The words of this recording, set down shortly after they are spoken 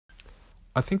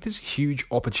I think there's a huge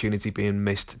opportunity being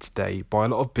missed today by a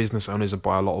lot of business owners and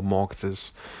by a lot of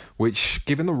marketers, which,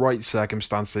 given the right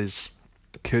circumstances,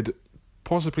 could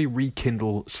possibly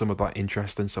rekindle some of that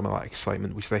interest and some of that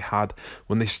excitement which they had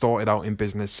when they started out in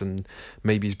business and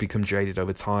maybe has become jaded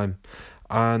over time.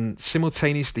 And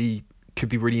simultaneously could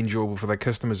be really enjoyable for their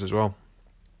customers as well.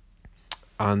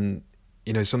 And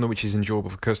something which is enjoyable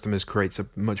for customers creates a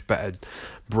much better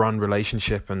brand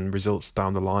relationship and results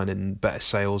down the line in better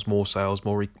sales, more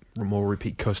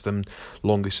repeat custom,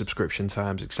 longer subscription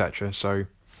terms, etc. So,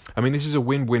 I mean, this is a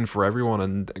win-win for everyone,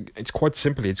 and it's quite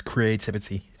simply, it's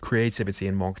creativity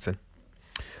in marketing.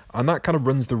 And that kind of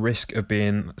runs the risk of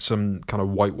being some kind of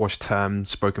whitewashed term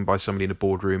spoken by somebody in a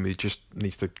boardroom who just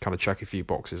needs to kind of check a few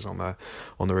boxes on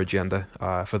their agenda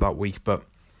for that week. But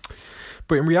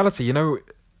in reality,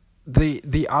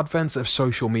 the advent of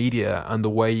social media and the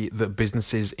way that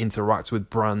businesses interact with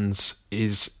brands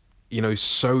is,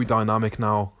 so dynamic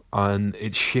now, and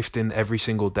it's shifting every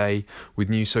single day with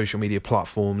new social media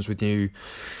platforms, with new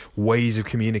ways of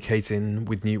communicating,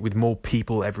 with more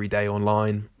people every day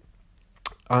online.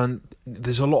 And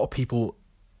there's a lot of people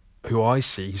who I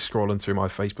see scrolling through my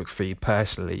Facebook feed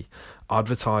personally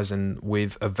advertising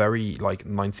with a very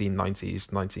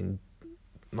 1900s, not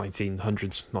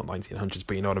 1900s,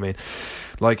 but you know what I mean,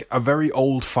 like a very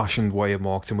old-fashioned way of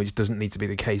marketing, which doesn't need to be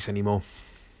the case anymore.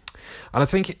 And I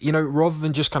think, rather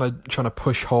than just kind of trying to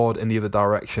push hard in the other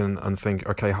direction and think,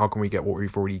 okay, how can we get what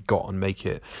we've already got and make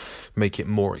it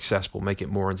more accessible, make it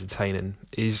more entertaining,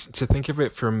 is to think of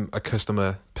it from a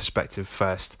customer perspective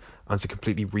first and to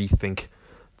completely rethink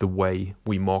the way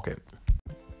we market.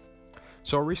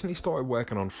 So I recently started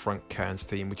working on Frank Kern's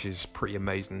team, which is pretty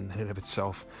amazing in and of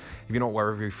itself. If you're not aware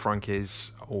of who Frank is,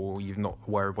 or you're not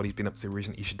aware of what he's been up to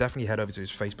recently, you should definitely head over to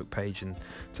his Facebook page and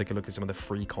take a look at some of the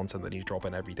free content that he's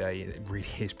dropping every day. It really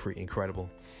is pretty incredible.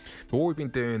 But what we've been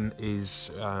doing is,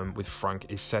 with Frank,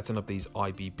 is setting up these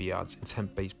IBB ads,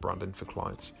 intent-based branding for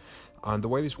clients. And the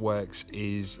way this works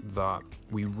is that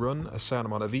we run a certain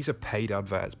amount of, these are paid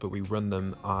adverts, but we run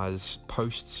them as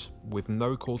posts with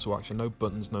no call to action, no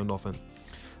buttons, no nothing.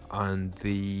 And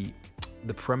the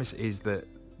premise is that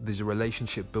there's a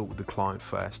relationship built with the client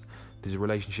first. There's a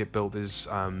relationship built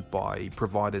by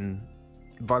providing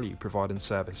value, providing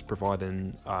service,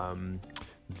 providing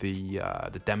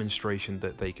the demonstration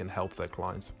that they can help their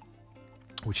clients,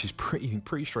 which is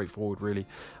pretty straightforward, really.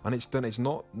 And it's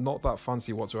not that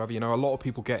fancy whatsoever. A lot of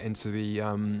people get into the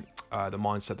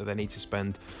mindset that they need to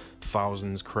spend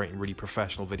thousands creating really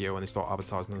professional video when they start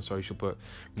advertising on social, but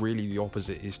really the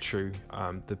opposite is true.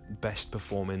 The best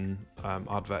performing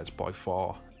adverts by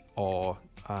far are,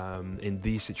 in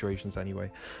these situations anyway,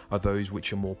 are those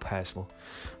which are more personal,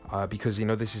 because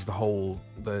this is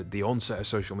the onset of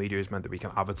social media has meant that we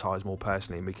can advertise more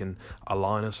personally and we can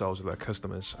align ourselves with our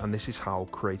customers. And this is how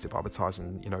creative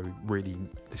advertising, really,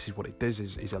 this is what it does,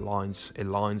 is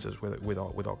aligns us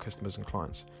with our customers and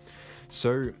clients.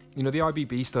 So the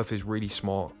IBB stuff is really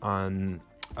smart, and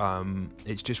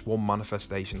it's just one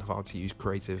manifestation of how to use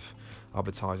creative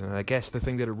advertising. And I guess the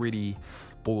thing that it really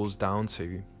boils down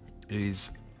to is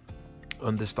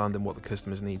understanding what the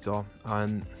customer's needs are.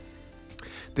 And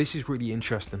this is really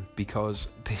interesting because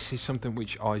this is something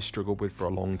which I struggled with for a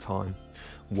long time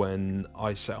when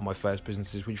I set up my first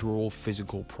businesses, which were all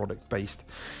physical product based.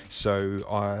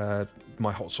 So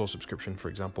my hot sauce subscription, for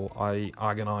example, I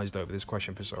agonized over this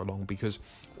question for so long because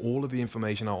all of the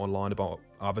information out online about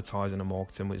advertising and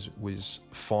marketing was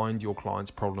find your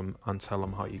client's problem and tell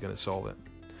them how you're going to solve it.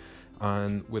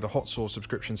 And with a hot sauce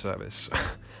subscription service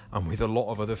and with a lot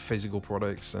of other physical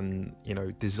products and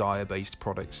desire-based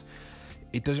products,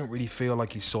 it doesn't really feel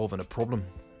like you're solving a problem.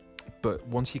 But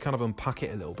once you kind of unpack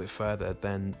it a little bit further,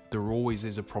 then there always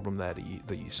is a problem there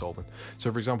that you're solving.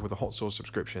 So for example, with a hot sauce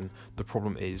subscription, the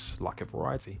problem is lack of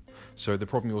variety. So the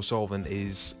problem you're solving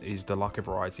is the lack of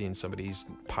variety in somebody's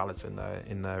palate, in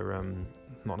their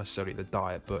not necessarily the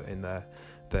diet, but in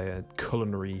their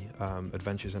culinary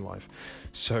adventures in life.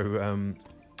 So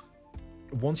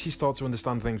once you start to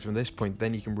understand things from this point,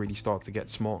 then you can really start to get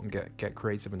smart and get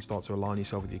creative and start to align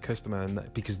yourself with your customer.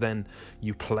 And because then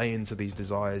you play into these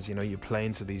desires, you play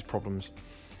into these problems.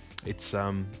 It's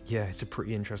it's a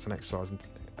pretty interesting exercise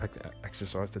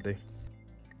to do.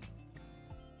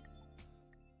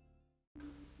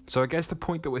 So I guess the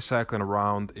point that we're circling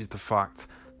around is the fact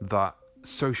that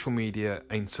social media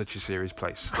ain't such a serious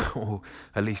place, or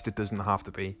at least it doesn't have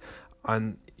to be.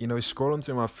 And scrolling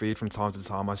through my feed from time to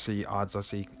time, I see ads, I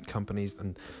see companies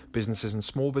and businesses and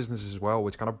small businesses as well,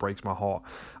 which kind of breaks my heart,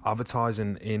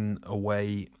 advertising in a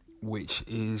way which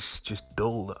is just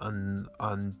dull and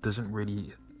doesn't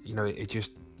really, it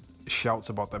just shouts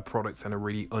about their products in a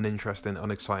really uninteresting,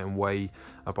 unexciting way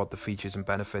about the features and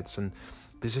benefits. And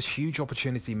there's a huge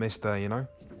opportunity missed there, you know.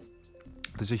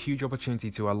 There's a huge opportunity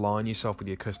to align yourself with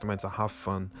your customer, to have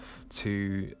fun,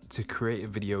 to create a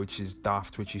video which is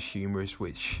daft, which is humorous,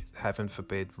 which, heaven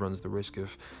forbid, runs the risk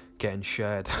of getting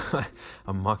shared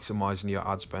and maximizing your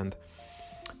ad spend.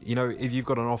 You know, if you've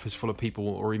got an office full of people,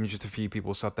 or even just a few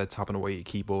people sat there tapping away at your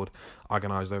keyboard,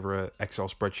 agonized over Excel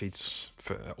spreadsheets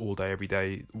for all day, every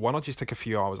day, why not just take a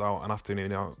few hours out, an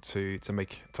afternoon out, to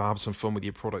have some fun with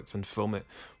your product and film it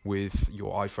with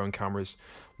your iPhone cameras?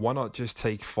 Why not just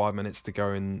take 5 minutes to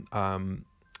go and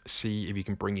see if you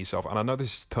can bring yourself, and I know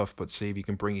this is tough, but see if you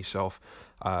can bring yourself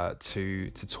to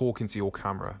talk into your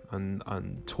camera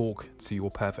and talk to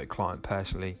your perfect client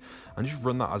personally, and just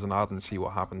run that as an ad and see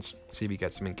what happens, see if you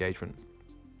get some engagement.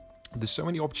 There's so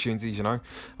many opportunities, you know,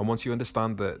 and once you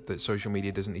understand that social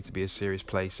media doesn't need to be a serious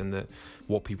place, and that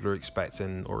what people are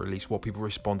expecting, or at least what people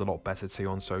respond a lot better to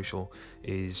on social,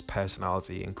 is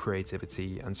personality and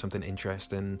creativity and something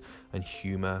interesting and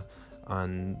humor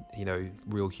and, you know,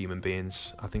 real human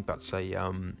beings, I think that's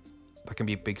that can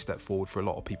be a big step forward for a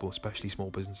lot of people, especially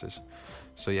small businesses.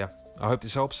 So yeah, I hope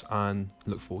this helps, and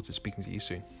look forward to speaking to you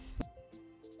soon.